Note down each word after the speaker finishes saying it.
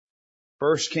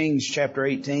First Kings chapter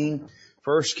 18.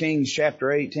 First Kings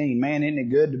chapter 18. Man, isn't it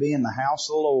good to be in the house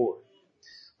of the Lord?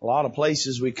 A lot of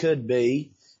places we could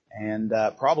be, and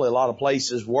probably a lot of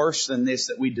places worse than this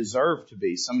that we deserve to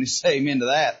be. Somebody say amen to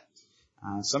that.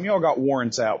 Some of y'all got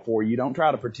warrants out for you. Don't try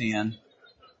to pretend.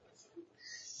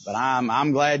 But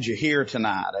I'm glad you're here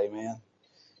tonight. Amen.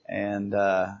 And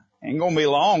ain't gonna be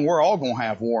long. We're all gonna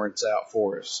have warrants out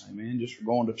for us. Amen. Just for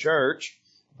going to church.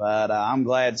 But I'm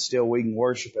glad still we can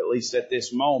worship, at least at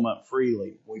this moment,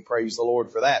 freely. We praise the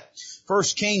Lord for that.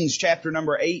 First Kings chapter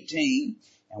number 18.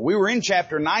 And we were in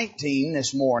chapter 19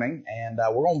 this morning. And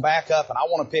we're going to back up. And I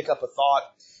want to pick up a thought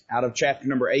out of chapter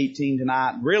number 18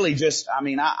 tonight. Really just,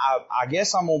 I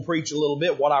guess I'm going to preach a little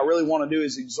bit. What I really want to do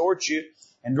is exhort you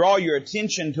and draw your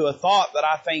attention to a thought that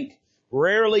I think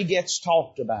rarely gets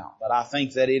talked about. But I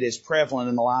think that it is prevalent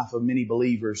in the life of many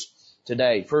believers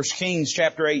today. First Kings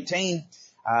chapter 18.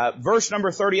 Verse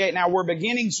number 38. Now we're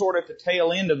beginning sort of at the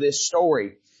tail end of this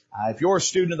story. If you're a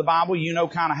student of the Bible, you know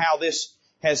kind of how this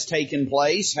has taken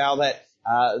place, how that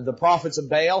the prophets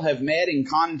of Baal have met in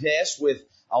contest with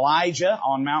Elijah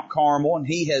on Mount Carmel, and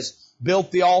he has built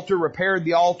the altar, repaired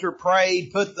the altar,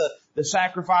 prayed, put the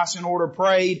sacrifice in order,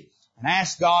 prayed, and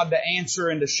asked God to answer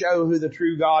and to show who the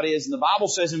true God is. And the Bible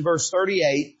says in verse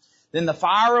 38, then the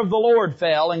fire of the Lord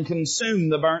fell and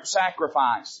consumed the burnt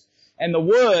sacrifice, and the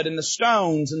wood and the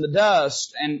stones and the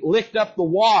dust, and licked up the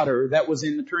water that was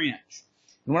in the trench.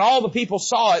 And when all the people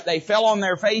saw it, they fell on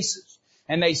their faces,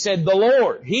 and they said, the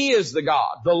Lord, He is the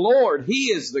God. The Lord, He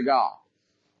is the God.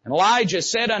 And Elijah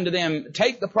said unto them,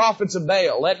 take the prophets of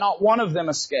Baal, let not one of them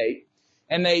escape.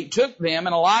 And they took them,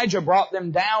 and Elijah brought them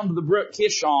down to the brook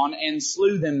Kishon, and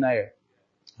slew them there.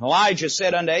 And Elijah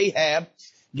said unto Ahab,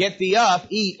 get thee up,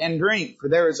 eat and drink, for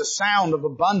there is a sound of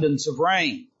abundance of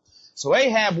rain. So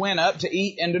Ahab went up to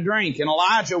eat and to drink, and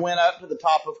Elijah went up to the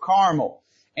top of Carmel.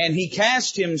 And he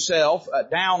cast himself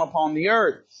down upon the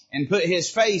earth, and put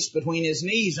his face between his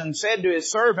knees, and said to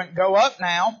his servant, go up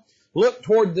now, look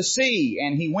toward the sea.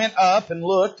 And he went up and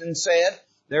looked, and said,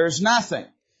 there is nothing.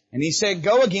 And he said,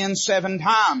 go again 7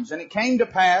 times. And it came to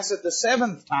pass at the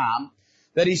 7th time,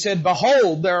 that he said,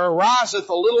 behold, there ariseth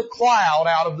a little cloud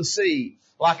out of the sea,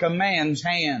 like a man's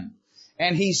hand.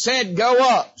 And he said, go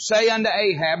up, say unto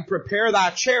Ahab, prepare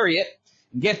thy chariot,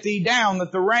 and get thee down,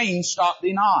 that the rain stop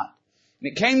thee not.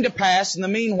 And it came to pass in the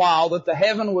meanwhile that the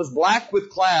heaven was black with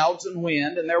clouds and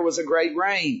wind, and there was a great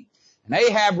rain. And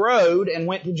Ahab rode and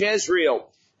went to Jezreel.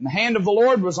 And the hand of the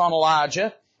Lord was on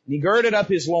Elijah, and he girded up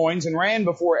his loins and ran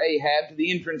before Ahab to the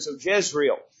entrance of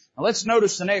Jezreel. Now let's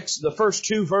notice the first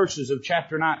 2 verses of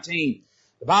chapter 19.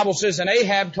 The Bible says, and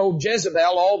Ahab told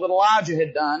Jezebel all that Elijah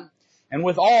had done, and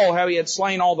withal how he had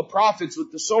slain all the prophets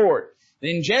with the sword.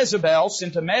 Then Jezebel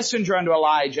sent a messenger unto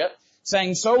Elijah,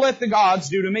 saying, so let the gods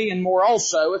do to me and more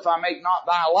also, if I make not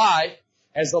thy life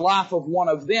as the life of one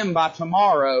of them by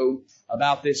tomorrow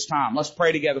about this time. Let's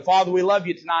pray together. Father, we love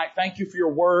you tonight. Thank you for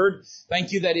your word.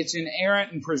 Thank you that it's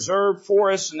inerrant and preserved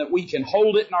for us, and that we can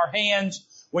hold it in our hands.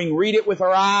 We can read it with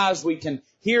our eyes. We can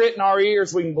hear it in our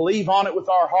ears. We can believe on it with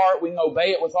our heart. We can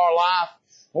obey it with our life.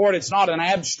 Lord, it's not an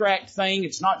abstract thing.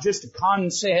 It's not just a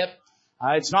concept.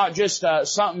 It's not just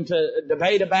something to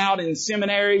debate about in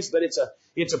seminaries, but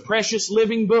it's a precious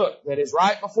living book that is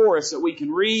right before us, that we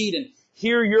can read and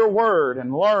hear your word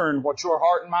and learn what your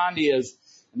heart and mind is.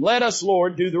 And let us,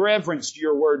 Lord, do the reverence to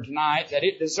your word tonight that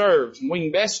it deserves. And we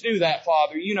can best do that,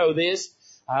 Father. You know this.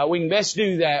 We can best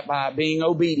do that by being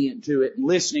obedient to it and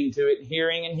listening to it and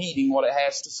hearing and heeding what it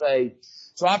has to say.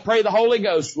 So I pray the Holy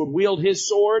Ghost would wield His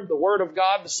sword, the Word of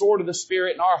God, the sword of the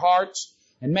Spirit in our hearts,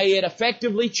 and may it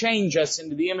effectively change us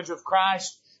into the image of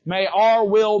Christ. May our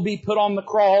will be put on the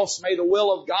cross. May the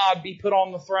will of God be put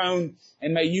on the throne.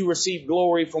 And may you receive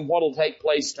glory from what will take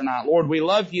place tonight. Lord, we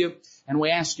love you, and we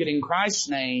ask it in Christ's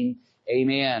name.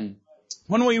 Amen.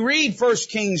 When we read 1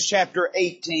 Kings chapter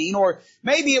 18, or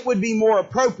maybe it would be more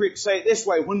appropriate to say it this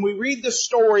way, when we read the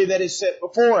story that is set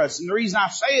before us, and the reason I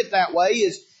say it that way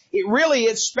is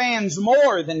it spans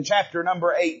more than chapter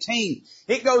number 18.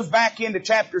 It goes back into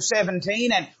chapter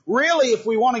 17, and really, if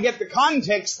we want to get the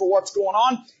context for what's going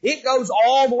on, it goes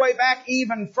all the way back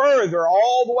even further,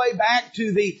 all the way back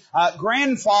to the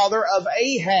grandfather of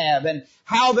Ahab, and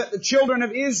how that the children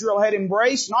of Israel had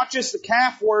embraced not just the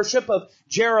calf worship of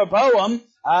Jeroboam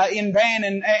in Dan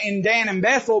and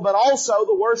Bethel, but also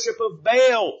the worship of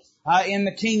Baal in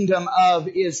the kingdom of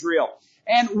Israel.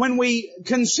 And when we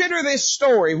consider this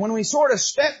story, when we sort of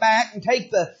step back and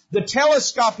take the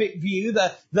telescopic view,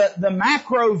 the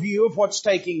macro view of what's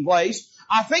taking place,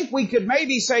 I think we could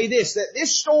maybe say this, that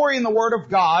this story in the Word of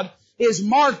God is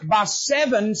marked by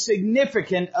 7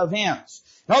 significant events.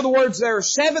 In other words, there are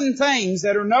 7 things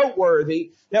that are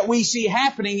noteworthy that we see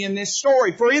happening in this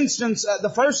story. For instance, the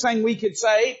first thing we could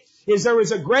say is there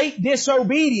was a great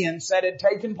disobedience that had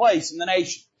taken place in the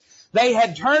nation. They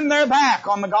had turned their back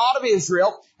on the God of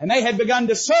Israel, and they had begun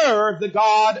to serve the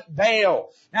god Baal.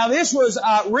 Now this was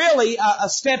really a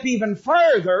step even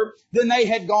further than they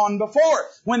had gone before.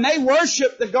 When they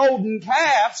worshiped the golden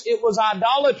calves, it was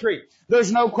idolatry.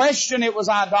 There's no question it was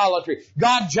idolatry.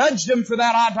 God judged them for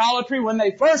that idolatry when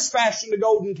they first fashioned the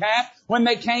golden calf when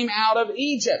they came out of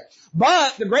Egypt.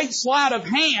 But the great sleight of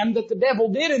hand that the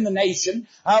devil did in the nation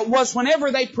was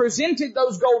whenever they presented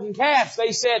those golden calves,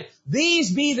 they said,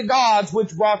 "These be the gods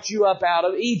which brought you up out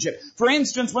of Egypt." For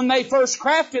instance, when they first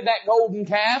crafted that golden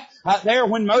calf, there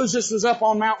when Moses was up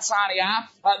on Mount Sinai,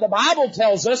 the Bible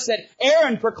tells us that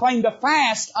Aaron proclaimed a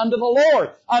fast unto the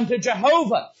Lord, unto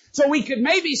Jehovah. So we could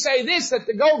maybe say this, that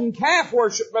the golden calf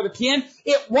worship, Brother Ken,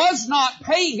 it was not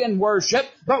pagan worship,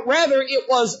 but rather it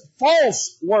was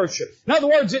false worship. In other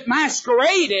words, it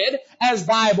masqueraded as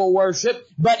Bible worship,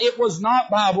 but it was not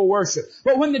Bible worship.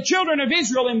 But when the children of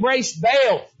Israel embraced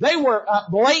Baal, they were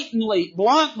blatantly,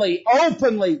 bluntly,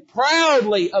 openly,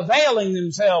 proudly availing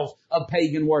themselves of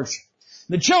pagan worship.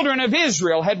 The children of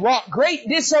Israel had wrought great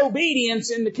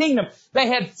disobedience in the kingdom. They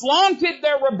had flaunted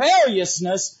their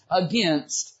rebelliousness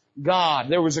against God.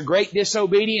 There was a great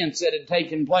disobedience that had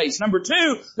taken place. Number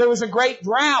 2, there was a great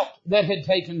drought that had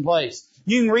taken place.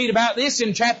 You can read about this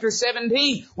in chapter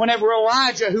 17, whenever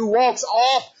Elijah, who walks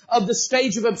off of the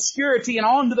stage of obscurity and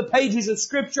onto the pages of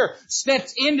Scripture,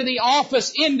 steps into the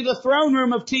office, into the throne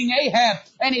room of King Ahab,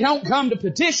 and he don't come to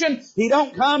petition, he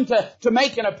don't come to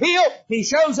make an appeal, he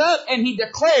shows up and he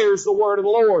declares the word of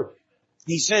the Lord.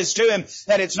 He says to him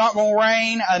that it's not going to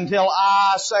rain until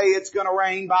I say it's going to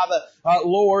rain by the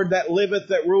Lord that liveth,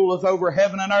 that ruleth over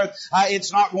heaven and earth.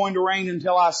 It's not going to rain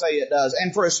until I say it does.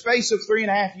 And for a space of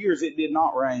 3.5 years, it did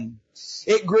not rain.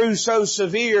 It grew so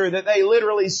severe that they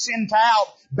literally sent out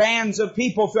bands of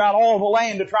people throughout all the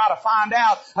land to try to find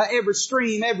out every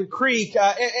stream, every creek,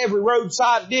 every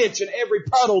roadside ditch, and every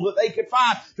puddle that they could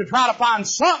find to try to find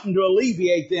something to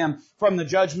alleviate them from the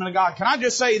judgment of God. Can I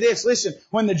just say this? Listen,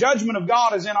 when the judgment of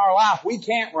God is in our life, we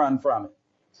can't run from it.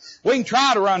 We can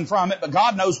try to run from it, but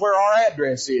God knows where our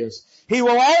address is. He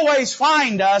will always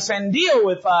find us and deal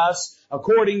with us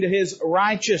according to His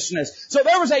righteousness. So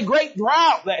there was a great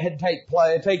drought that had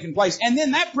taken place. And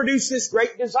then that produced this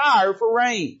great desire for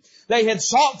rain. They had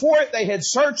sought for it. They had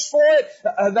searched for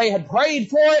it. They had prayed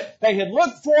for it. They had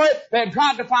looked for it. They had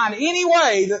tried to find any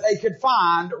way that they could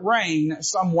find rain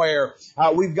somewhere.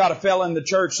 We've got a fella in the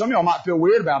church. Some of y'all might feel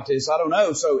weird about this. I don't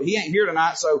know. So he ain't here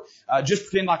tonight. So just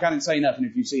pretend like I didn't say nothing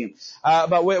if you see him.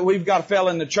 But we've got a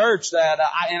fella in the church that,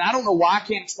 and I don't know why I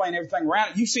can't explain everything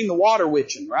around it. You've seen the water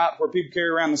witching, right? Where people carry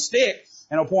around the stick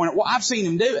and they'll point it. Well, I've seen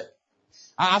him do it.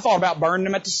 I thought about burning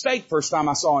him at the stake first time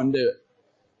I saw him do it.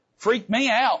 Freaked me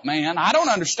out, man. I don't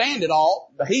understand it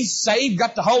all, but he's saved,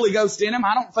 got the Holy Ghost in him.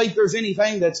 I don't think there's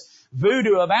anything that's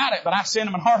voodoo about it, but I sent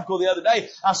him an article the other day.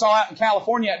 I saw out in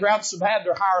California at droughts so bad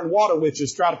they're hiring water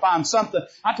witches to try to find something.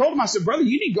 I told him, I said, brother,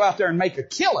 you need to go out there and make a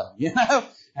killing, you know?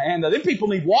 And them people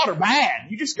need water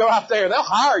bad. You just go out there, they'll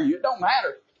hire you. It don't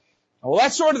matter. Well,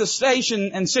 that's sort of the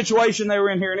station and situation they were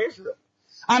in here in Israel.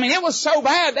 I mean, it was so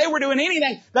bad, they were doing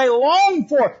anything. They longed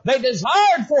for, they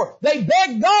desired for, they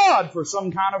begged God for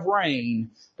some kind of rain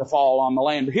to fall on the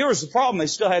land. But here was the problem, they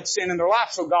still had sin in their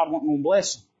life, so God wasn't going to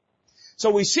bless them.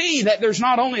 So we see that there's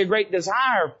not only a great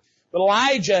desire, but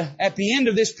Elijah, at the end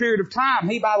of this period of time,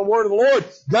 he, by the word of the Lord,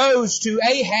 goes to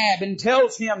Ahab and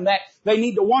tells him that they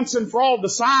need to once and for all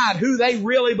decide who they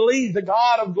really believe the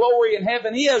God of glory in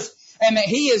heaven is, and that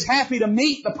he is happy to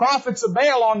meet the prophets of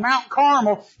Baal on Mount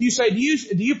Carmel. You say, do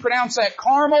you pronounce that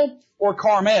Carmel or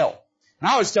Carmel? And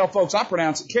I always tell folks I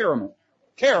pronounce it caramel.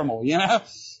 Caramel, you know.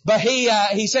 But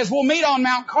he says, we'll meet on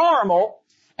Mount Carmel,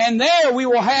 and there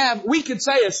we could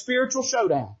say a spiritual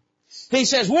showdown. He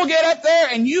says, we'll get up there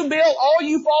and you build, all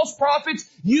you false prophets,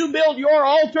 you build your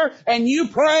altar and you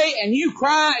pray and you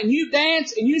cry and you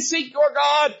dance and you seek your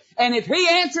God. And if He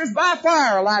answers by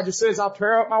fire, Elijah says, I'll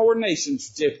tear up my ordination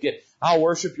certificate. I'll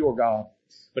worship your God.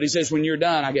 But he says, when you're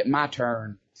done, I get my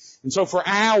turn. And so for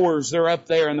hours they're up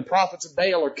there and the prophets of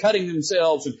Baal are cutting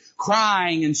themselves and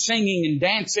crying and singing and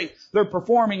dancing. They're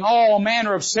performing all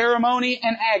manner of ceremony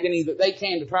and agony that they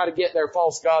can to try to get their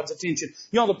false god's attention.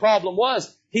 You know, the problem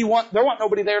was, there wasn't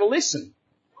nobody there to listen.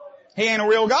 He ain't a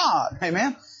real God.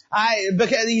 Amen.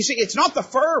 Because you see, it's not the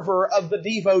fervor of the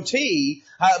devotee,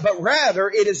 but rather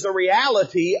it is the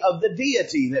reality of the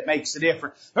deity that makes the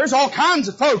difference. There's all kinds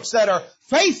of folks that are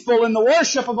faithful in the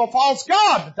worship of a false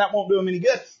god, but that won't do them any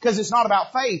good because it's not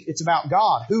about faith, it's about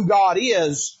God, who God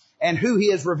is and who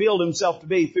He has revealed Himself to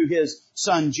be through His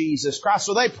Son Jesus Christ.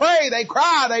 So they pray, they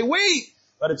cry, they weep,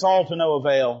 but it's all to no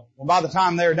avail. Well, by the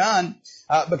time they're done,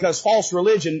 because false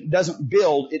religion doesn't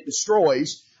build, it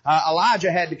destroys,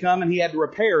 Elijah had to come and he had to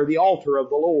repair the altar of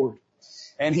the Lord.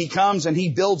 And he comes and he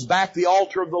builds back the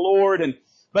altar of the Lord,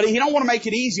 but he don't want to make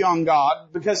it easy on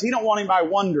God because he don't want anybody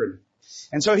wondering.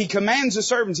 And so he commands the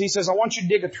servants, he says, I want you to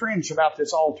dig a trench about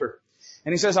this altar.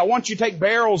 And he says, I want you to take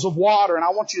barrels of water and I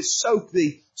want you to soak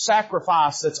the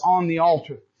sacrifice that's on the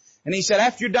altar. And he said,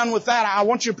 after you're done with that, I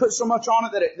want you to put so much on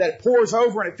it that it pours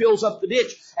over and it fills up the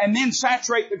ditch, and then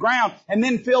saturate the ground and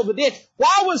then fill the ditch.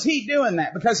 Why was he doing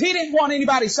that? Because he didn't want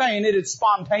anybody saying it had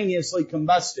spontaneously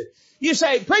combusted. You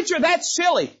say, preacher, that's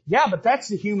silly. Yeah, but that's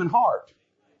the human heart.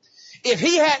 If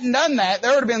he hadn't done that,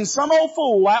 there would have been some old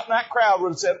fool out in that crowd would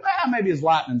have said, maybe his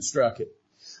lightning struck it.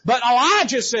 But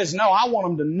Elijah says, no, I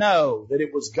want them to know that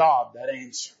it was God that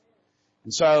answered.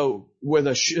 And so, with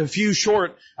a few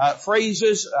short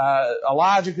phrases,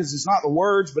 Elijah, because it's not the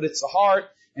words, but it's the heart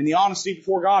and the honesty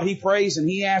before God, he prays and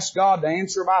he asks God to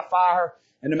answer by fire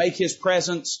and to make His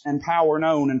presence and power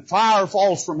known. And fire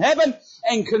falls from heaven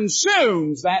and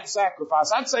consumes that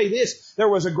sacrifice. I'd say this, there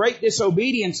was a great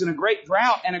disobedience and a great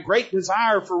drought and a great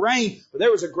desire for rain, but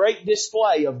there was a great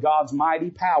display of God's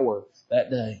mighty power that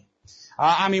day.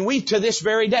 We, to this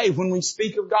very day, when we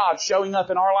speak of God showing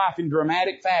up in our life in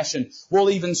dramatic fashion,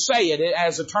 we'll even say it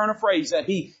as a turn of phrase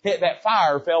that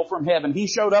fire fell from heaven. He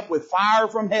showed up with fire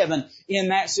from heaven in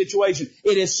that situation.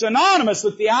 It is synonymous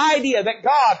with the idea that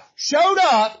God showed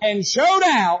up and showed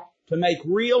out to make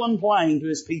real and plain to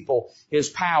His people His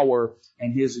power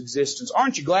and His existence.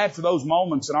 Aren't you glad for those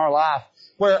moments in our life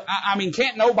where,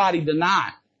 can't nobody deny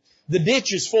it. The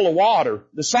ditch is full of water.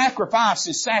 The sacrifice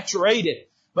is saturated.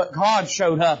 But God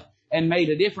showed up and made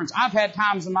a difference. I've had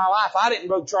times in my life, I didn't,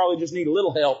 Brother Charlie, just need a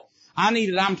little help.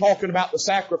 I'm talking about the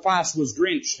sacrifice was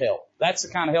drenched help. That's the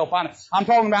kind of help I'm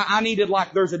talking about. I needed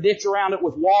there's a ditch around it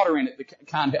with water in it. The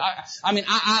kind of,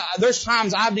 there's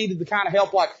times I've needed the kind of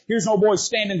help like, here's no boy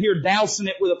standing here dousing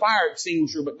it with a fire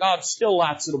extinguisher, but God still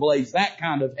lights it ablaze. That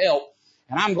kind of help.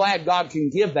 And I'm glad God can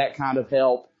give that kind of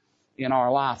help in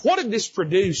our life. What did this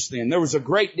produce then? There was a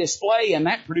great display and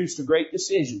that produced a great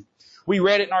decision. We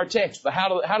read it in our text, but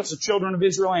how does the children of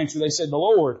Israel answer? They said, the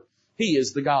Lord, He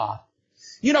is the God.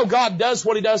 You know, God does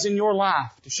what He does in your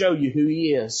life to show you who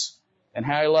He is and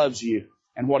how He loves you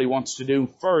and what He wants to do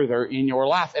further in your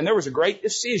life. And there was a great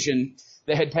decision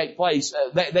that had taken place.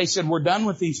 They said, we're done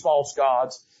with these false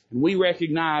gods and we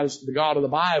recognize the God of the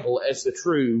Bible as the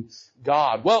true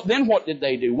God. Well, then what did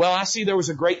they do? Well, I see there was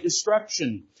a great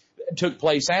destruction that took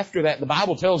place after that. The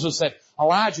Bible tells us that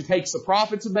Elijah takes the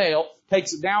prophets of Baal,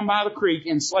 takes it down by the creek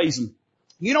and slays them.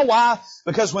 You know why?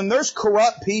 Because when there's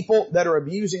corrupt people that are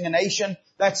abusing a nation,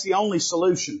 that's the only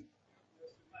solution.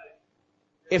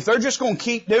 If they're just going to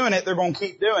keep doing it, they're going to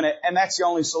keep doing it, and that's the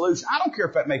only solution. I don't care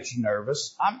if that makes you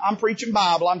nervous. I'm preaching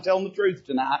Bible. I'm telling the truth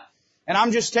tonight. And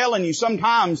I'm just telling you,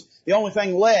 sometimes the only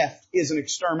thing left is an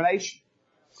extermination.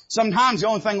 Sometimes the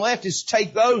only thing left is to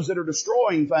take those that are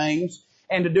destroying things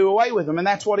and to do away with them. And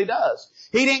that's what He does.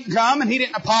 He didn't come and He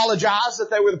didn't apologize that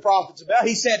they were the prophets of Baal.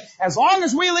 He said, as long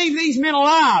as we leave these men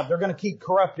alive, they're going to keep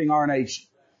corrupting our nation.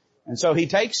 And so He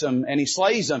takes them and He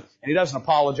slays them, and He doesn't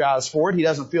apologize for it. He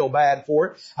doesn't feel bad for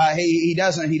it. He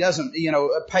doesn't,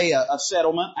 pay a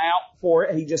settlement out for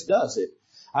it. He just does it.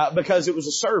 Because it was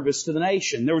a service to the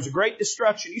nation. There was a great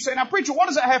destruction. You say, now preacher, what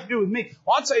does that have to do with me?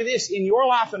 Well, I'd say this, in your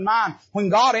life and mine, when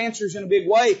God answers in a big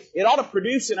way, it ought to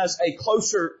produce in us a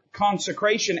closer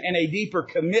consecration and a deeper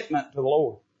commitment to the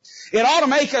Lord. It ought to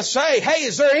make us say, hey,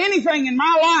 is there anything in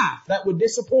my life that would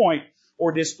disappoint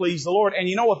or displease the Lord? And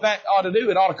you know what that ought to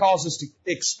do? It ought to cause us to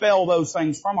expel those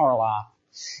things from our life.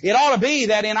 It ought to be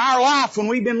that in our life, when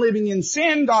we've been living in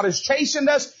sin, God has chastened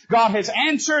us, God has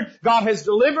answered, God has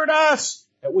delivered us,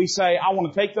 that we say, I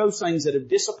want to take those things that have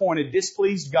disappointed,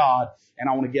 displeased God, and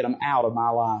I want to get them out of my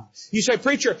life. You say,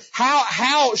 preacher,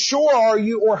 how sure are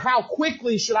you, or how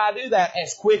quickly should I do that?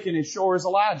 As quick and as sure as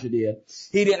Elijah did.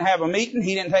 He didn't have a meeting.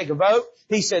 He didn't take a vote.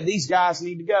 He said, these guys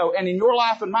need to go. And in your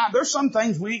life and mine, there's some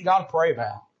things we ain't got to pray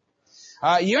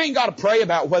about. You ain't got to pray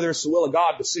about whether it's the will of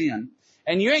God to sin.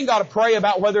 And you ain't got to pray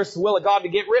about whether it's the will of God to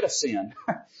get rid of sin.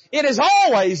 It is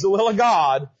always the will of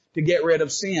God to get rid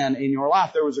of sin in your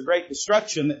life. There was a great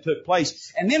destruction that took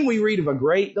place. And then we read of a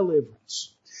great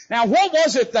deliverance. Now, what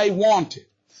was it they wanted?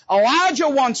 Elijah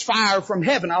wants fire from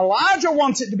heaven. Elijah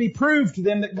wants it to be proved to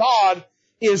them that God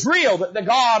is real, that the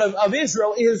God of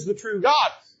Israel is the true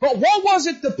God. But what was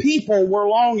it the people were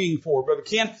longing for, Brother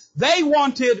Ken? They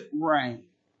wanted rain.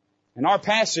 In our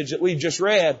passage that we've just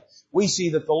read, we see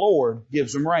that the Lord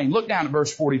gives them rain. Look down at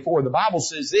verse 44. The Bible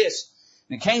says this,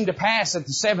 "And it came to pass at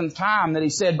the 7th time that he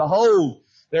said, Behold,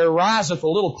 there ariseth a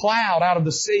little cloud out of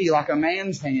the sea like a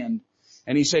man's hand.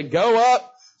 And he said, Go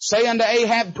up, say unto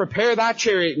Ahab, Prepare thy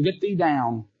chariot and get thee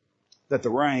down, that the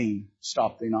rain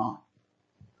stop thee not."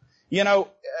 You know,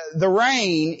 the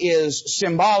rain is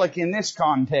symbolic in this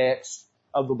context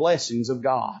of the blessings of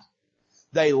God.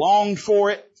 They longed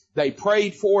for it. They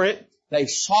prayed for it. They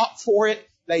sought for it.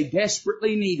 They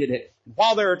desperately needed it.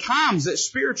 While there are times that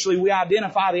spiritually we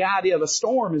identify the idea of a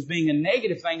storm as being a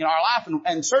negative thing in our life,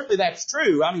 and certainly that's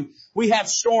true. I mean, we have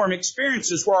storm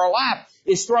experiences where our life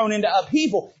is thrown into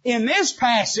upheaval. In this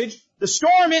passage, the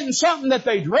storm isn't something that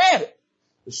they dreaded.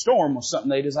 The storm was something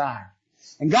they desired.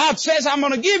 And God says, I'm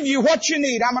going to give you what you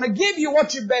need. I'm going to give you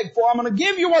what you begged for. I'm going to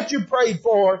give you what you prayed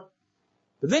for.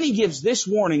 But then He gives this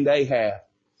warning to Ahab.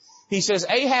 He says,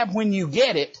 Ahab, when you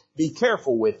get it, be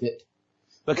careful with it.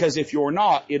 Because if you're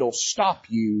not, it'll stop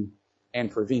you and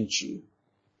prevent you.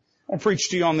 I'll preach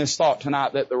to you on this thought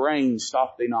tonight that the rain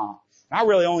stop thee not. I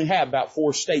really only have about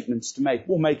 4 statements to make.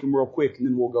 We'll make them real quick and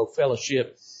then we'll go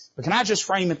fellowship. But can I just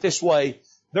frame it this way?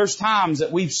 There's times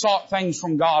that we've sought things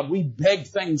from God. We've begged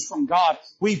things from God.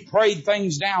 We've prayed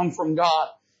things down from God.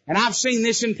 And I've seen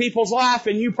this in people's life,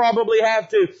 and you probably have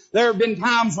too. There have been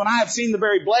times when I have seen the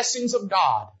very blessings of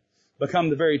God become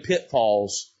the very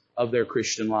pitfalls of their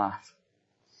Christian life.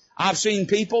 I've seen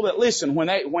people that, listen, when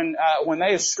they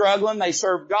are struggling, they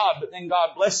served God, but then God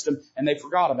blessed them and they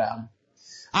forgot about Him.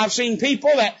 I've seen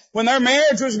people that when their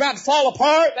marriage was about to fall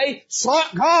apart, they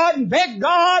sought God and begged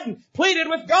God and pleaded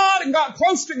with God and got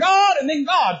close to God, and then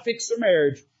God fixed their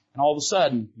marriage. And all of a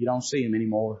sudden, you don't see Him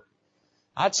anymore.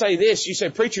 I'd say this, you say,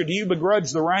 Preacher, do you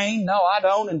begrudge the rain? No, I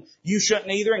don't, and you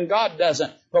shouldn't either, and God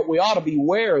doesn't. But we ought to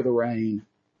beware of the rain.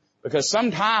 Because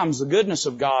sometimes the goodness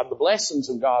of God, the blessings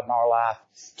of God in our life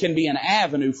can be an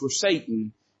avenue for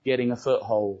Satan getting a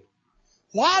foothold.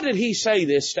 Why did he say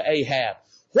this to Ahab?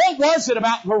 What was it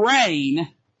about the rain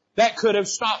that could have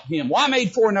stopped him? Well, I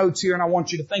made 4 notes here and I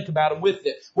want you to think about them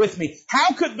with me.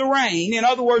 How could the rain, in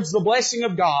other words, the blessing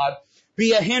of God,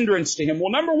 be a hindrance to him?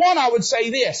 Well, number 1, I would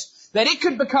say this, that it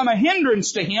could become a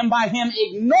hindrance to him by him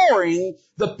ignoring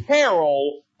the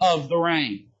peril of the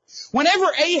rain. Whenever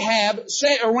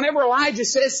whenever Elijah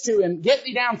says to him, get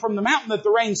thee down from the mountain that the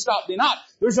rain stop thee not,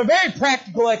 there's a very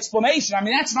practical explanation. I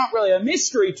mean, that's not really a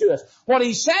mystery to us. What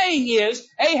he's saying is,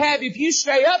 Ahab, if you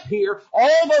stay up here,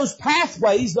 all those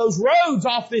pathways, those roads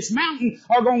off this mountain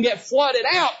are going to get flooded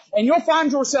out, and you'll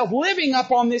find yourself living up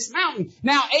on this mountain.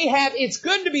 Now, Ahab, it's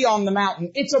good to be on the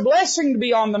mountain. It's a blessing to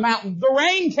be on the mountain. The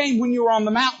rain came when you were on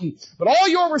the mountain. But all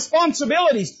your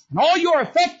responsibilities and all your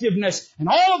effectiveness and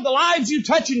all of the lives you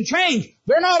touch and change,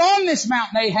 they're not on this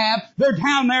mountain, Ahab. They're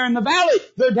down there in the valley.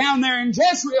 They're down there in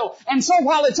Jezreel. And so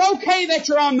while it's okay that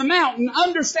you're on the mountain,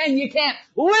 understand you can't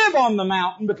live on the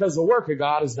mountain because the work of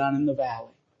God is done in the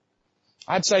valley.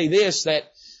 I'd say this, that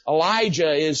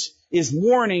Elijah is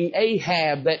warning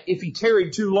Ahab that if he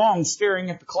tarried too long staring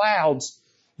at the clouds,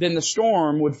 then the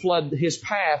storm would flood his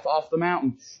path off the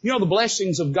mountain. You know, the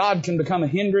blessings of God can become a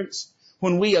hindrance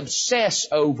when we obsess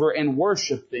over and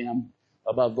worship them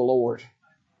above the Lord.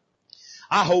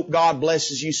 I hope God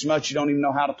blesses you so much you don't even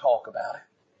know how to talk about it.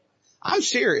 I'm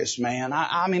serious, man.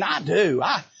 I mean, I do.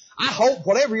 I hope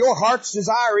whatever your heart's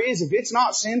desire is, if it's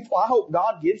not sinful, I hope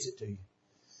God gives it to you.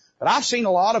 But I've seen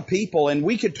a lot of people, and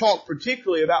we could talk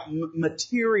particularly about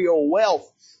material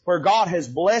wealth, where God has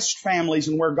blessed families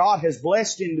and where God has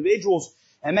blessed individuals,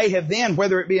 and they have then,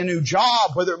 whether it be a new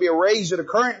job, whether it be a raise at a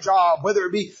current job, whether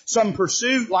it be some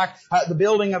pursuit like the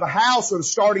building of a house or the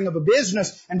starting of a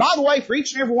business. And by the way, for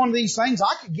each and every one of these things,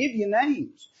 I could give you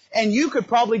names. And you could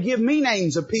probably give me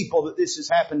names of people that this has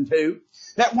happened to,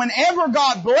 that whenever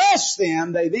God blessed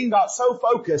them, they then got so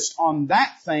focused on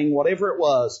that thing, whatever it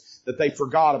was, that they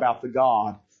forgot about the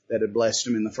God that had blessed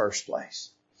them in the first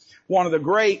place. One of the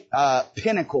great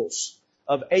pinnacles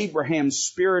of Abraham's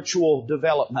spiritual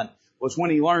development was when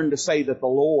he learned to say that the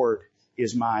Lord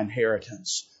is my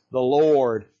inheritance. The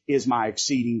Lord is my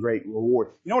exceeding great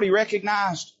reward. You know what he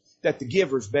recognized? That the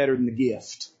giver is better than the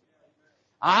gift.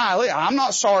 I'm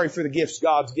not sorry for the gifts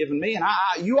God's given me,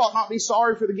 and you ought not be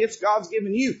sorry for the gifts God's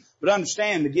given you, but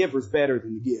understand the giver is better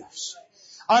than the gifts.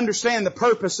 Understand the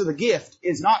purpose of the gift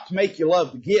is not to make you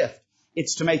love the gift,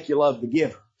 it's to make you love the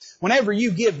giver. Whenever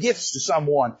you give gifts to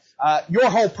someone, your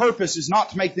whole purpose is not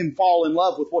to make them fall in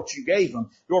love with what you gave them.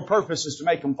 Your purpose is to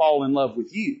make them fall in love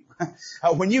with you.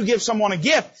 When you give someone a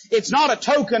gift, it's not a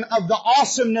token of the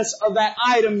awesomeness of that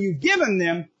item you've given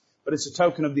them, but it's a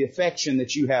token of the affection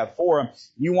that you have for them.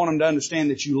 You want them to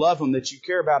understand that you love them, that you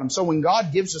care about them. So when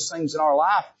God gives us things in our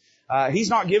life,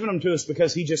 He's not giving them to us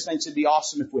because He just thinks it'd be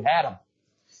awesome if we had them.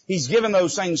 He's given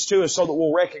those things to us so that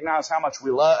we'll recognize how much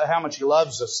He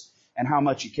loves us and how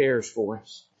much He cares for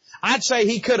us. I'd say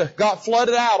He could have got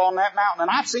flooded out on that mountain,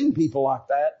 and I've seen people like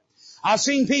that. I've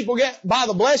seen people get, by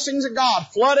the blessings of God,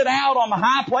 flooded out on the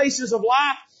high places of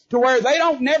life to where they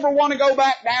don't never want to go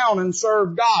back down and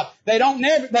serve God. They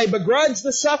begrudge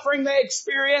the suffering they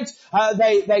experience.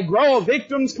 They grow a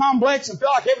victim's complex and feel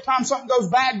like every time something goes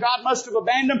bad, God must have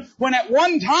abandoned them. When at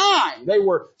one time they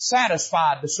were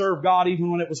satisfied to serve God even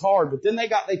when it was hard. But then they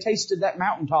tasted that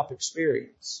mountaintop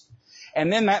experience. And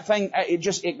then that thing,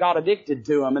 it got addicted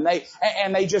to them. And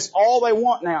they just, all they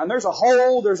want now. And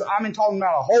talking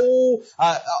about a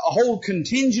whole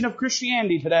contingent of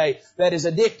Christianity today that is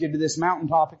addicted to this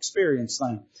mountaintop experience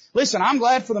thing. Listen, I'm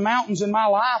glad for the mountains in my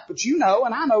life, but you know,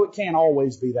 and I know it can't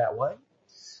always be that way.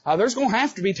 There's going to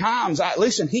have to be times.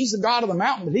 Listen, He's the God of the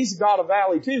mountain, but He's the God of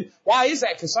valley too. Why is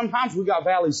that? Because sometimes we've got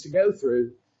valleys to go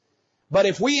through. But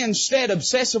if we instead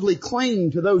obsessively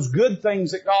cling to those good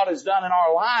things that God has done in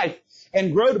our life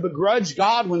and grow to begrudge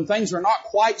God when things are not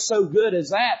quite so good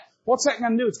as that, what's that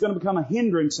going to do? It's going to become a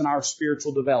hindrance in our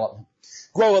spiritual development.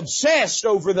 Grow obsessed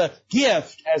over the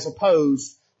gift as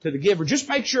opposed to the giver. Just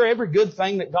make sure every good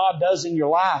thing that God does in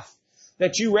your life,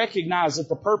 that you recognize that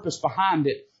the purpose behind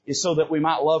it is so that we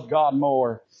might love God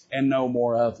more and know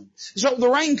more of Him. So the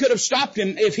rain could have stopped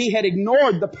him if he had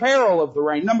ignored the peril of the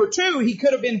rain. Number two, he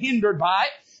could have been hindered by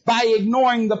it by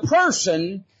ignoring the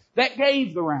person that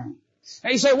gave the rain.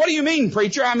 Now you say, what do you mean,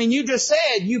 preacher? I mean, you just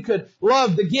said you could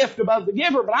love the gift above the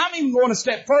giver, but I'm even going a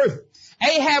step further.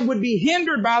 Ahab would be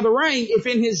hindered by the rain if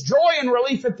in his joy and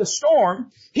relief at the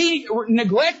storm, he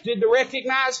neglected to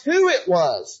recognize who it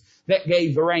was that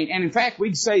gave the rain. And in fact,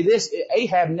 we'd say this,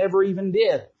 Ahab never even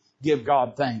did give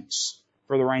God thanks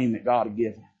for the rain that God had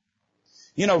given.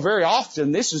 You know, very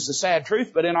often, this is the sad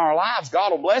truth, but in our lives,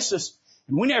 God will bless us,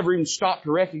 and we never even stop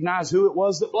to recognize who it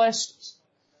was that blessed us.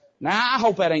 Now, I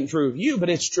hope that ain't true of you, but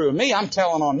it's true of me. I'm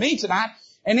telling on me tonight,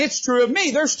 and it's true of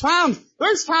me. There's times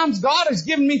God has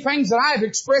given me things that I have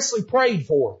expressly prayed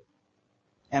for,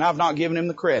 and I've not given Him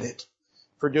the credit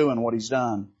for doing what He's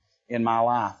done in my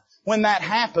life. When that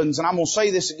happens, and I'm going to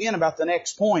say this again about the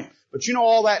next point, but you know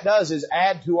all that does is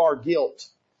add to our guilt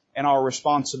and our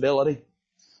responsibility.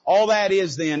 All that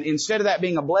is then, instead of that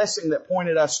being a blessing that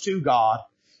pointed us to God,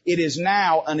 it is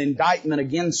now an indictment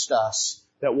against us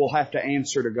that we'll have to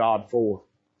answer to God for.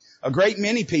 A great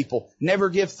many people never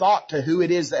give thought to who it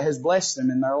is that has blessed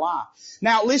them in their life.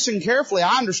 Now listen carefully.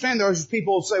 I understand there's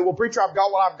people who say, well, preacher, I've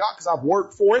got what I've got because I've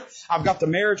worked for it. I've got the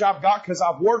marriage I've got because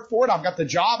I've worked for it. I've got the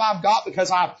job I've got because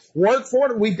I've worked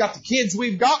for it. We've got the kids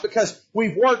we've got because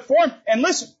we've worked for them. And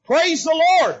listen, praise the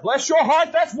Lord. Bless your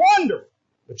heart. That's wonderful.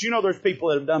 But you know there's people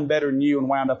that have done better than you and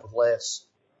wound up with less.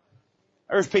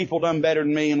 There's people done better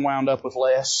than me and wound up with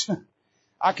less.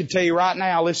 I could tell you right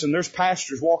now, listen, there's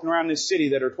pastors walking around this city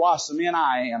that are twice the men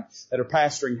I am that are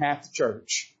pastoring half the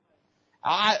church.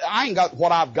 I ain't got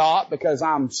what I've got because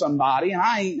I'm somebody, and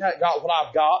I ain't got what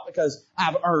I've got because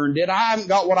I've earned it. I haven't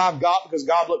got what I've got because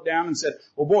God looked down and said,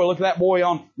 well, boy, look at that boy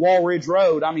on Walridge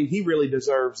Road. I mean, he really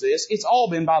deserves this. It's all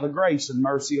been by the grace and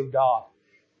mercy of God.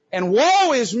 And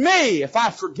woe is me if I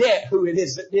forget who it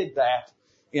is that did that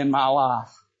in my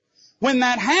life. When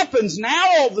that happens, now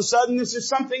all of a sudden this is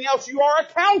something else you are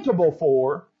accountable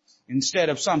for instead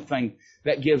of something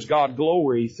that gives God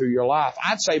glory through your life.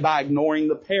 I'd say by ignoring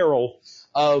the peril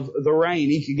of the rain,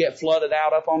 he could get flooded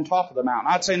out up on top of the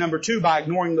mountain. I'd say number two, by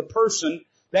ignoring the person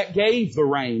that gave the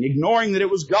rain, ignoring that it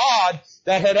was God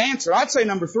that had answered. I'd say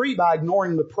number three, by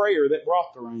ignoring the prayer that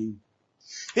brought the rain.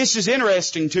 This is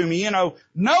interesting to me. You know,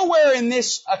 nowhere in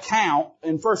this account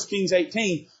in 1 Kings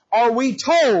 18 are we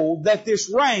told that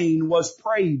this rain was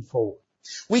prayed for.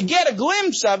 We get a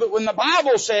glimpse of it when the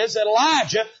Bible says that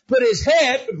Elijah put his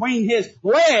head between his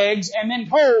legs and then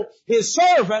told his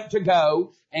servant to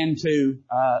go and to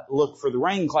look for the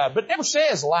rain cloud. But it never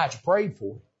says Elijah prayed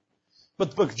for it.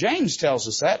 But the book of James tells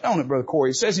us that, don't it, Brother Corey?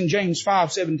 It says in James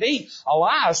 5:17,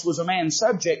 Elias was a man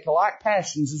subject to like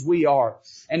passions as we are.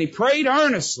 And he prayed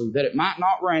earnestly that it might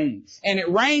not rain. And it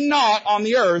rained not on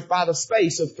the earth by the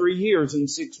space of 3 years and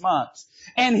 6 months.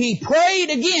 And he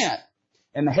prayed again,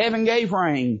 and the heaven gave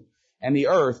rain, and the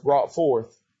earth brought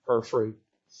forth her fruit.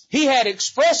 He had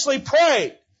expressly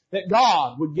prayed that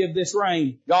God would give this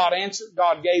rain. God answered.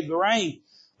 God gave the rain.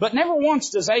 But never once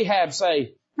does Ahab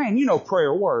say, man, you know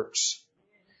prayer works.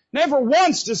 Never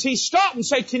once does he stop and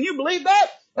say, can you believe that?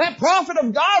 That prophet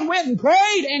of God went and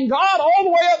prayed, and God all the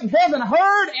way up in heaven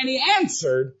heard, and He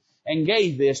answered and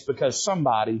gave this because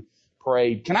somebody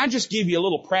prayed. Can I just give you a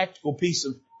little practical piece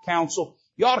of counsel?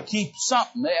 You ought to keep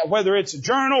something, whether it's a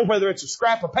journal, whether it's a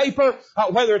scrap of paper,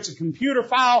 whether it's a computer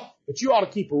file, but you ought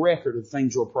to keep a record of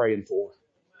things you're praying for.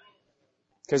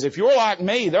 Because if you're like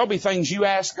me, there'll be things you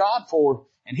ask God for,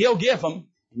 and He'll give them,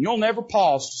 and you'll never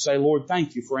pause to say, Lord,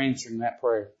 thank you for answering that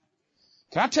prayer.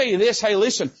 Can I tell you this? Hey,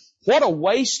 listen, what a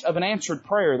waste of an answered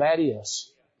prayer that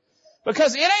is.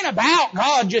 Because it ain't about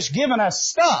God just giving us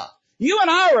stuff. You and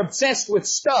I are obsessed with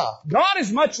stuff. God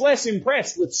is much less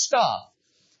impressed with stuff.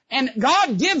 And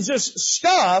God gives us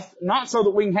stuff, not so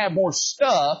that we can have more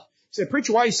stuff. You say,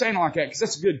 preacher, why are you saying it like that? Because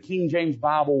that's a good King James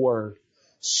Bible word.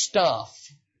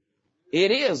 Stuff.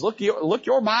 It is. Look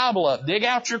your Bible up. Dig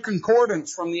out your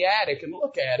concordance from the attic and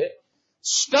look at it.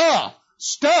 Stuff.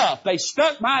 Stuff. They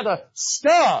stuck by the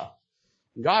stuff.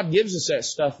 God gives us that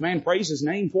stuff, man. Praise His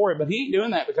name for it. But He ain't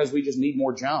doing that because we just need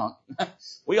more junk.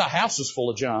 We got houses full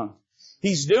of junk.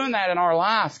 He's doing that in our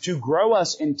life to grow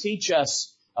us and teach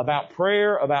us about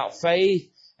prayer, about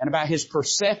faith, and about His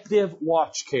perceptive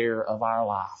watch care of our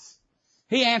life.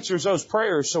 He answers those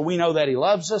prayers so we know that He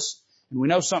loves us, and we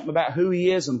know something about who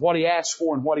He is and what He asks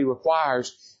for and what He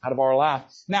requires out of our life.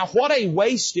 Now, what a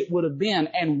waste it would have been,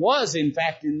 and was in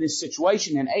fact in this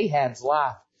situation in Ahab's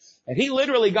life. And he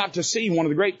literally got to see one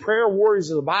of the great prayer warriors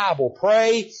of the Bible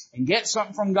pray and get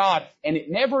something from God. And it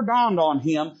never dawned on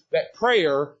him that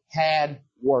prayer had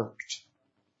worked.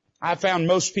 I found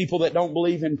most people that don't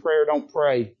believe in prayer don't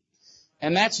pray.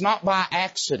 And that's not by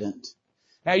accident.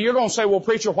 Now you're going to say, well,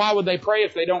 preacher, why would they pray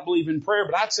if they don't believe in prayer?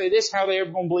 But I'd say this, how are they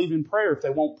ever going to believe in prayer if they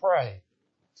won't pray?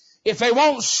 If they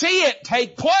won't see it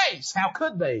take place, how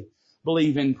could they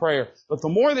believe in prayer? But the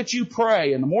more that you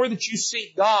pray and the more that you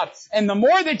seek God and the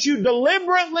more that you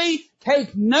deliberately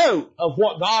take note of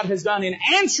what God has done in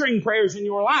answering prayers in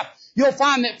your life, you'll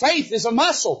find that faith is a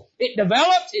muscle. It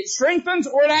develops, it strengthens,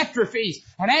 or it atrophies.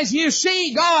 And as you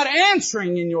see God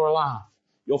answering in your life,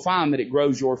 you'll find that it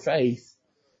grows your faith.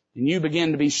 And you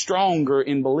begin to be stronger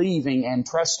in believing and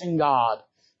trusting God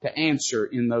to answer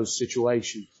in those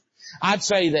situations. I'd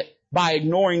say that by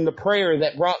ignoring the prayer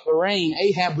that brought the rain,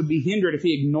 Ahab would be hindered if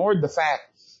he ignored the fact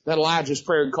that Elijah's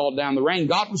prayer had called down the rain.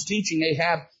 God was teaching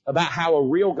Ahab about how a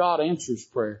real God answers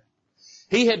prayer.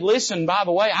 He had listened, by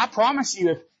the way, I promise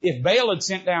you, if Baal had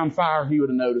sent down fire, he would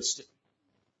have noticed it.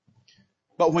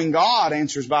 But when God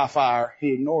answers by fire,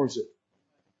 He ignores it.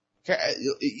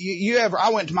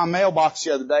 I went to my mailbox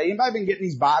the other day. Anybody been getting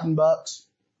these Biden bucks?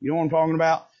 You know what I'm talking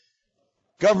about?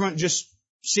 Government just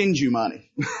sends you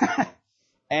money.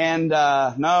 And,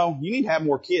 no, you need to have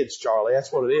more kids, Charlie.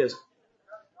 That's what it is.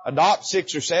 Adopt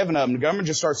 6 or 7 of them. The government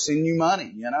just starts sending you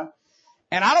money, you know.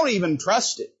 And I don't even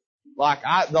trust it.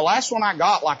 The last one I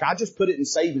got, I just put it in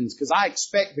savings because I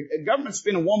expect the government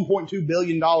spending $1.2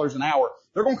 billion an hour.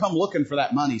 They're going to come looking for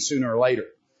that money sooner or later.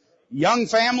 Young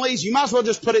families, you might as well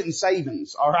just put it in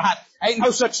savings, all right? Ain't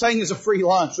no such thing as a free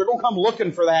lunch. They're going to come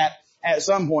looking for that at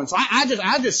some point. So I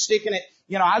just sticking it,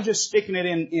 I'm just sticking it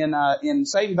in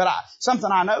savings. But something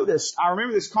I noticed, I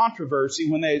remember this controversy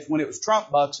when it was Trump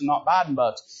bucks and not Biden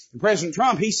bucks. And President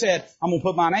Trump, he said, I'm going to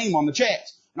put my name on the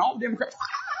checks. And all the Democrats,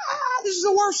 this is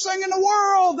the worst thing in the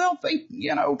world. They'll think,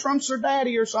 Trump's their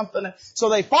daddy or something. So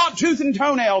they fought tooth and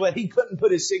toenail that he couldn't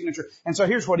put his signature. And so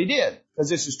here's what he did, because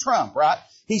this is Trump, right?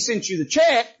 He sent you the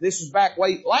check. This was back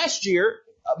last year,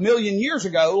 a million years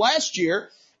ago, last year.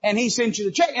 And he sent you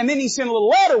the check. And then he sent a little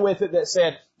letter with it that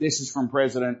said, this is from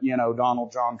President,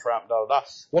 Donald John Trump, da, da, da.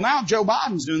 Well, now Joe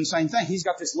Biden's doing the same thing. He's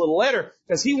got this little letter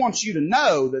because he wants you to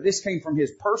know that this came from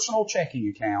his personal checking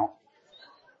account.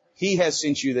 He has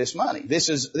sent you this money. This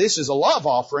is a love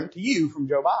offering to you from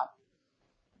Joe Biden.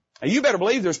 Now, you better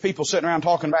believe there's people sitting around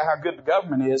talking about how good the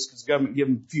government is because the government give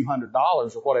them a few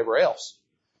 $100s or whatever else.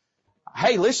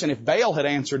 Hey, listen, if Baal had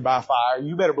answered by fire,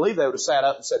 you better believe they would have sat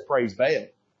up and said, praise Baal.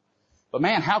 But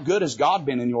man, how good has God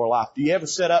been in your life? Do you ever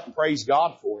sit up and praise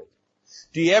God for it?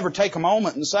 Do you ever take a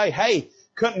moment and say, hey,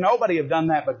 couldn't nobody have done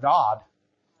that but God?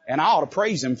 And I ought to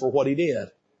praise Him for what He did.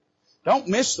 Don't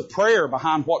miss the prayer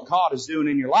behind what God is doing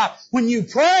in your life. When you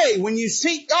pray, when you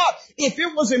seek God, if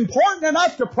it was important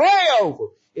enough to pray over,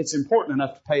 it's important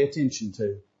enough to pay attention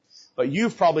to. But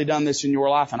you've probably done this in your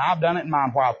life, and I've done it in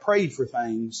mine where I've prayed for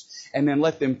things and then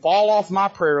let them fall off my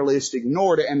prayer list,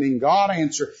 ignored it, and then God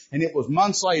answered. And it was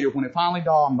months later when it finally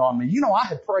dawned on me, I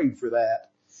had prayed for that.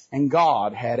 And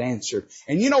God had answered.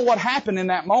 And you know what happened in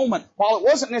that moment? While it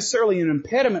wasn't necessarily an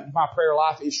impediment to my prayer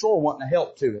life, it sure wasn't a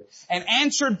help to it. And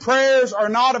answered prayers are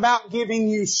not about giving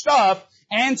you stuff.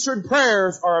 Answered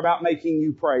prayers are about making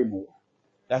you pray more.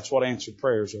 That's what answered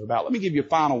prayers are about. Let me give you a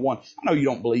final one. I know you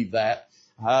don't believe that,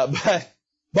 but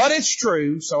it's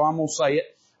true, so I'm going to say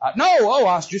it.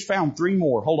 I just found 3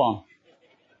 more. Hold on.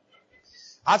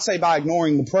 I'd say by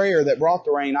ignoring the prayer that brought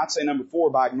the rain. I'd say number 4,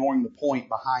 by ignoring the point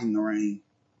behind the rain.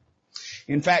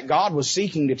 In fact, God was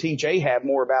seeking to teach Ahab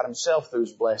more about himself through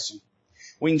his blessing.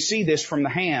 We can see this from the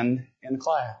hand in the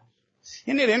cloud.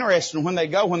 Isn't it interesting when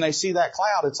they see that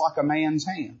cloud, it's like a man's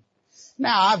hand.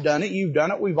 Now, I've done it, you've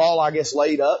done it, we've all, I guess,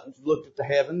 laid up, looked at the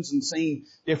heavens and seen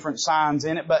different signs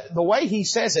in it. But the way he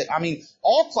says it,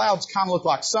 all clouds kind of look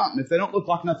like something. If they don't look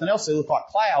like nothing else, they look like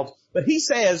clouds. But he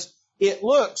says,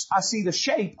 I see the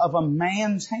shape of a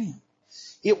man's hand.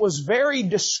 It was very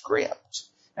descript.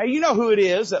 Now, you know who it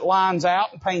is that lines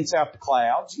out and paints out the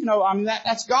clouds.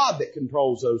 That's God that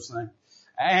controls those things.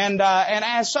 And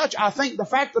as such, I think the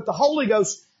fact that the Holy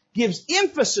Ghost gives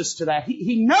emphasis to that,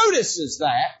 he notices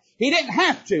that. He didn't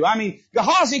have to.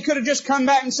 Gehazi could have just come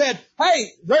back and said,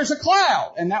 hey, there's a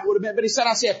cloud. And that would have been, but he said,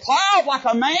 I see a cloud like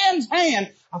a man's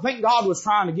hand. I think God was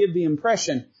trying to give the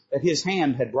impression that his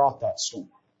hand had brought that storm.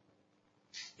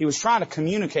 He was trying to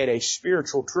communicate a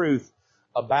spiritual truth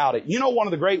about it. One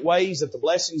of the great ways that the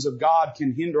blessings of God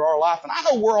can hinder our life, and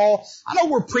I know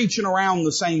we're preaching around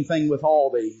the same thing with all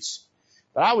these,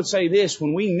 but I would say this,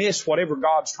 when we miss whatever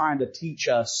God's trying to teach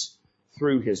us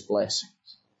through His blessings,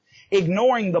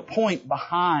 ignoring the point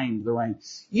behind the rain.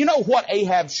 You know what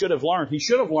Ahab should have learned? He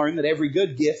should have learned that every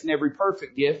good gift and every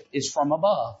perfect gift is from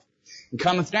above, and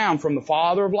cometh down from the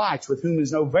Father of lights, with whom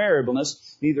is no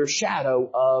variableness, neither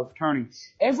shadow of turning.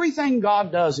 Everything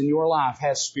God does in your life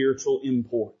has spiritual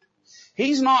import.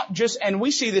 He's not just, and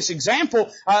we see this example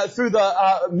through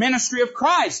the ministry of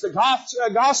Christ, the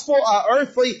gospel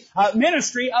earthly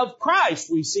ministry of Christ.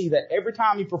 We see that every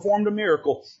time He performed a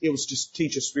miracle, it was to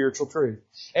teach a spiritual truth.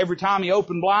 Every time He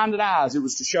opened blinded eyes, it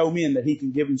was to show men that He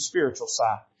can give them spiritual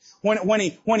sight. When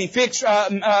he fixed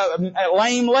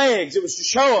lame legs, it was to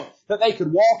show them that they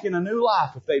could walk in a new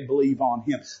life if they believe on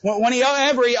Him. When He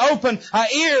opened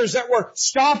ears that were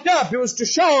stopped up, it was to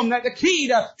show them that the key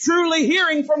to truly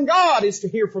hearing from God is to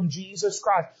hear from Jesus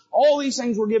Christ. All these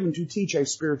things were given to teach a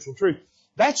spiritual truth.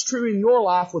 That's true in your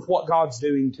life with what God's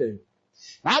doing too.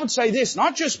 And I would say this,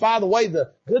 not just by the way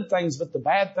the good things, but the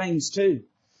bad things too.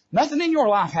 Nothing in your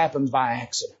life happens by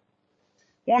accident.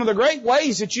 One of the great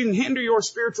ways that you can hinder your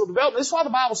spiritual development, this is why the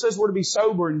Bible says we're to be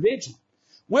sober and vigilant.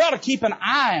 We ought to keep an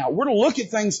eye out. We're to look at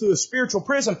things through a spiritual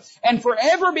prism and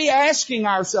forever be asking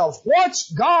ourselves,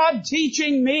 what's God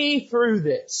teaching me through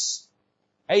this?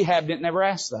 Ahab didn't ever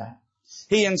ask that.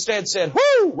 He instead said,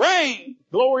 whoo, rain,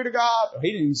 glory to God.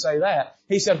 He didn't even say that.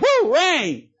 He said, whoo,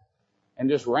 rain,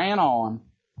 and just ran on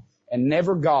and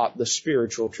never got the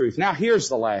spiritual truth. Now here's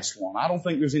the last one. I don't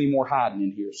think there's any more hiding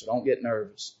in here, so don't get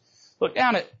nervous. Look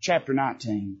down at chapter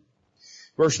 19,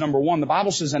 verse number 1. The Bible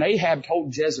says, and Ahab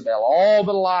told Jezebel all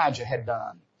that Elijah had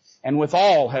done, and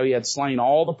withal how he had slain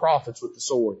all the prophets with the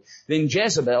sword. Then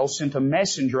Jezebel sent a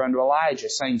messenger unto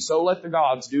Elijah, saying, so let the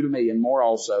gods do to me, and more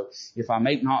also, if I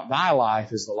make not thy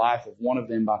life as the life of one of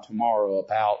them by tomorrow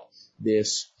about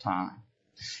this time.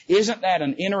 Isn't that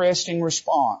an interesting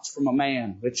response from a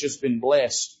man that's just been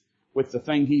blessed with the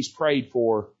thing he's prayed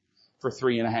for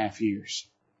 3.5 years?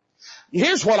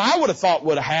 Here's what I would have thought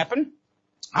would have happened.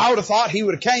 I would have thought he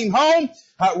would have came home,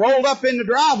 rolled up in the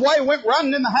driveway, went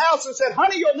running in the house and said,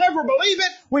 honey, you'll never believe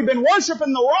it. We've been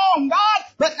worshiping the wrong God,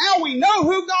 but now we know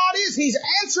who God is. He's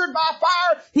answered by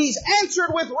fire. He's answered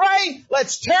with rain.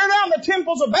 Let's tear down the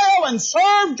temples of Baal and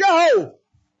serve Jehovah.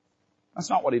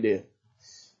 That's not what he did.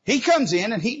 He comes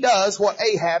in and he does what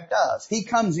Ahab does. He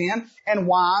comes in and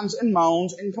whines and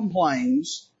moans and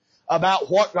complains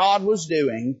about what God was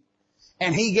doing.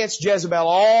 And he gets Jezebel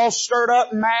all stirred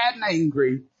up, mad and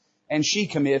angry, and she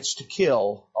commits to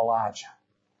kill Elijah.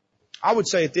 I would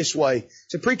say it this way.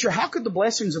 Say, preacher, how could the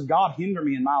blessings of God hinder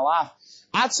me in my life?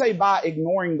 I'd say by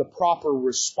ignoring the proper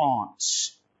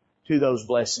response to those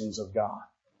blessings of God.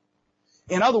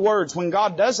 In other words, when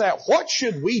God does that, what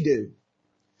should we do?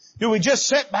 Do we just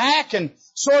sit back and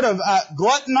sort of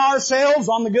glutton ourselves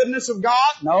on the goodness of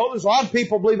God? No, there's a lot of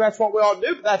people believe that's what we ought to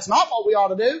do, but that's not what we ought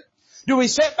to do. Do we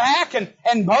sit back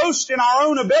and boast in our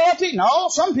own ability? No,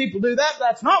 some people do that, but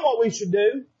that's not what we should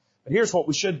do. But here's what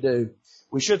we should do.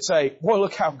 We should say, boy,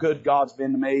 look how good God's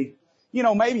been to me.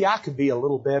 Maybe I could be a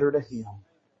little better to Him.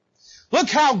 Look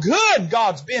how good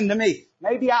God's been to me.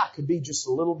 Maybe I could be just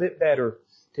a little bit better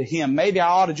to Him. Maybe I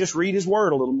ought to just read His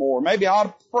Word a little more. Maybe I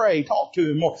ought to pray, talk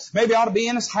to Him more. Maybe I ought to be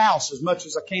in His house as much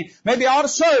as I can. Maybe I ought to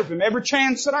serve Him every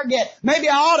chance that I get. Maybe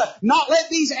I ought to not let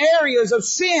these areas of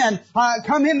sin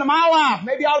come into my life.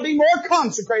 Maybe I ought to be more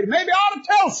consecrated. Maybe I ought to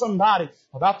tell somebody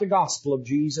about the gospel of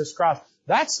Jesus Christ.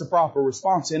 That's the proper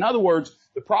response. In other words,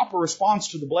 the proper response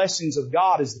to the blessings of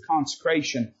God is the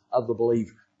consecration of the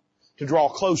believer, to draw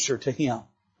closer to Him.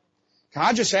 Can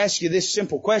I just ask you this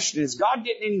simple question? Is God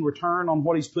getting any return on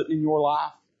what He's putting in your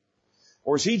life?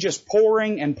 Or is He just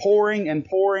pouring and pouring and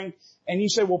pouring? And you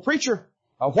say, well, preacher,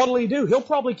 what'll He do? He'll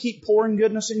probably keep pouring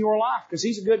goodness in your life because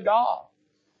He's a good God.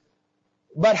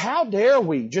 But how dare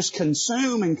we just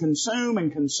consume and consume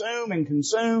and consume and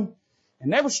consume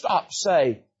and never stop to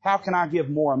say, how can I give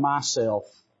more of myself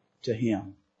to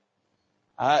Him?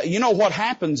 You know what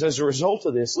happens as a result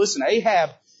of this? Listen, Ahab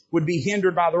would be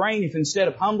hindered by the rain if instead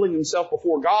of humbling himself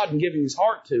before God and giving his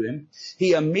heart to Him,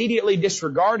 he immediately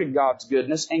disregarded God's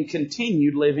goodness and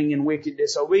continued living in wicked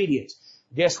disobedience.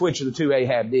 Guess which of the two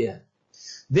Ahab did?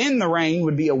 Then the rain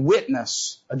would be a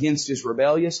witness against his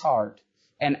rebellious heart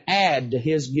and add to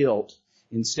his guilt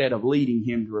instead of leading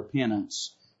him to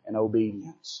repentance and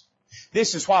obedience.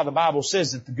 This is why the Bible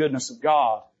says that the goodness of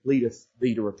God leadeth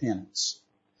thee to repentance.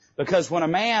 Because when a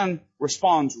man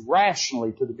responds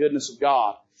rationally to the goodness of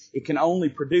God, it can only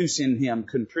produce in him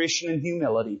contrition and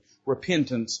humility,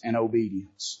 repentance and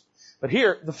obedience. But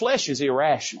here, the flesh is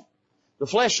irrational. The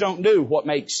flesh don't do what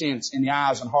makes sense in the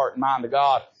eyes and heart and mind of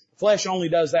God. The flesh only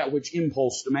does that which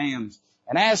impulse demands.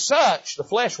 And as such, the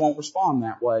flesh won't respond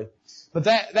that way. But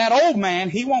that old man,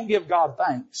 he won't give God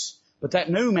thanks. But that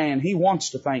new man, he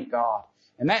wants to thank God.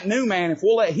 And that new man, if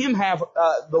we'll let him have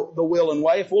the will and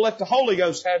way, if we'll let the Holy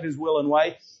Ghost have His will and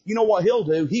way, you know what he'll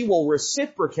do? He will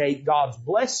reciprocate God's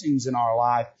blessings in our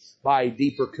life by a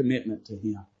deeper commitment to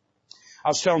Him. I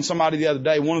was telling somebody the other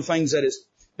day, one of the things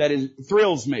that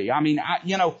thrills me. I mean,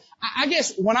 I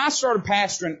guess when I started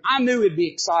pastoring, I knew it'd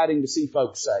be exciting to see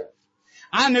folks saved.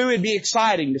 I knew it'd be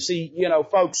exciting to see,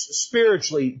 folks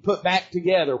spiritually put back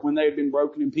together when they had been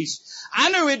broken in pieces. I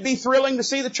knew it'd be thrilling to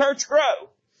see the church grow.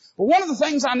 But one of the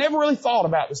things I never really thought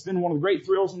about that's been one of the great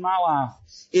thrills in my life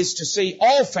is to see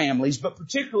all families, but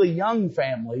particularly young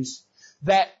families,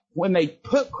 that when they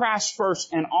put Christ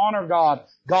first and honor God,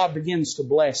 God begins to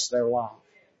bless their life.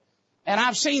 And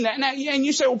I've seen that. Now, and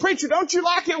you say, well, preacher, don't you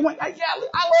like it when, yeah,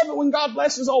 I love it when God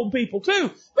blesses old people too.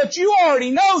 But you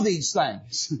already know these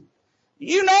things.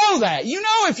 You know that. You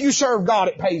know if you serve God,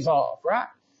 it pays off, right?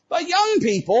 But young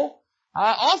people,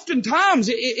 oftentimes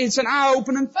it's an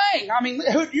eye-opening thing. I mean,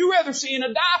 who'd you rather see in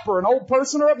a diaper, an old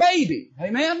person or a baby?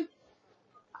 Amen?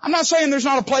 I'm not saying there's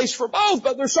not a place for both,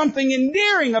 but there's something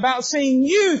endearing about seeing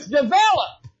youth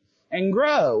develop and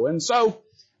grow. And so,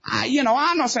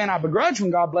 I'm not saying I begrudge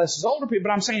when God blesses older people,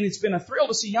 but I'm saying it's been a thrill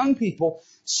to see young people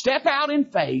step out in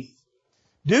faith,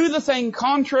 do the thing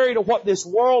contrary to what this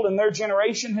world and their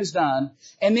generation has done,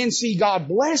 and then see God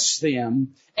bless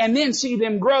them, and then see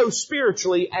them grow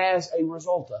spiritually as a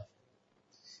result of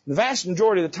it. The vast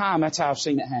majority of the time, that's how I've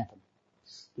seen it happen.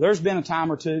 There's been a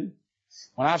time or two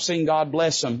when I've seen God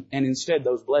bless them, and instead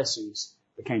those blessings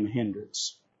became a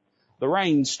hindrance. The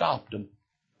rain stopped them.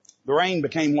 The rain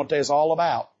became what they're all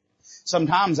about.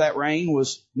 Sometimes that rain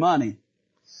was money.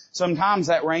 Sometimes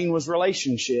that rain was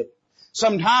relationship.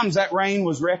 Sometimes that rain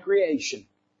was recreation.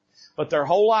 But their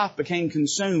whole life became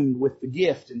consumed with the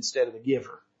gift instead of the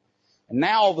giver. And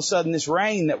now all of a sudden this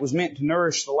rain that was meant to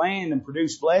nourish the land and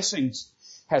produce blessings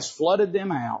has flooded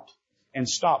them out and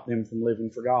stopped them from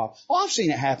living for God. Well, I've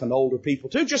seen it happen to older people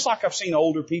too, just like I've seen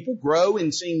older people grow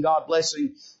in seeing God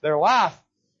blessing their life.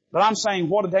 But I'm saying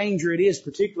what a danger it is,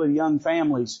 particularly young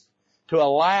families, to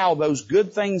allow those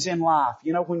good things in life.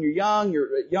 When you're young,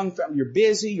 you're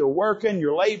busy, you're working,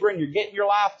 you're laboring, you're getting your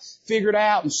life figured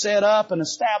out and set up and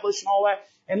established and all that.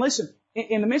 And listen,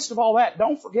 in the midst of all that,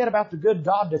 don't forget about the good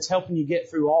God that's helping you get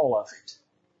through all of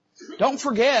it. Don't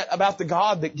forget about the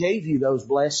God that gave you those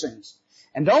blessings.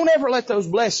 And don't ever let those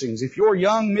blessings, if you're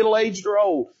young, middle-aged, or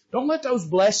old, don't let those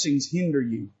blessings hinder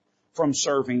you from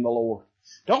serving the Lord.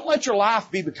 Don't let your life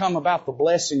become about the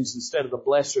blessings instead of the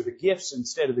blesser, the gifts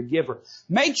instead of the giver.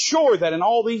 Make sure that in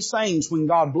all these things, when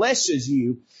God blesses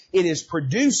you, it is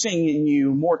producing in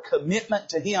you more commitment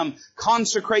to Him,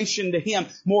 consecration to Him,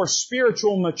 more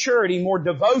spiritual maturity, more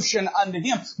devotion unto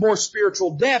Him, more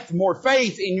spiritual depth, more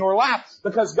faith in your life.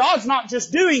 Because God's not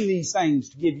just doing these things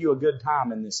to give you a good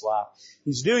time in this life.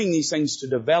 He's doing these things to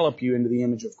develop you into the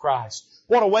image of Christ.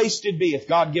 What a waste it'd be if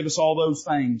God give us all those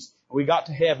things. We got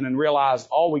to heaven and realized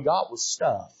all we got was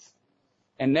stuff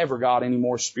and never got any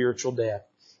more spiritual depth.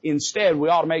 Instead, we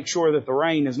ought to make sure that the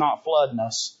rain is not flooding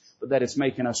us, but that it's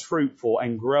making us fruitful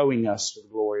and growing us to the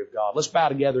glory of God. Let's bow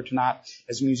together tonight.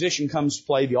 As the musician comes to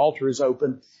play, the altar is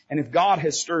open. And if God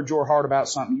has stirred your heart about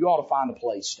something, you ought to find a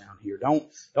place down here.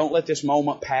 Don't let this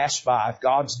moment pass by. If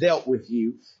God's dealt with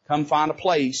you, come find a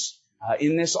place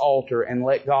in this altar and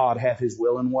let God have His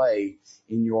will and way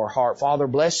in your heart. Father,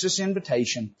 bless this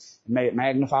invitation and may it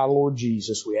magnify the Lord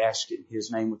Jesus. We ask it in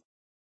His name.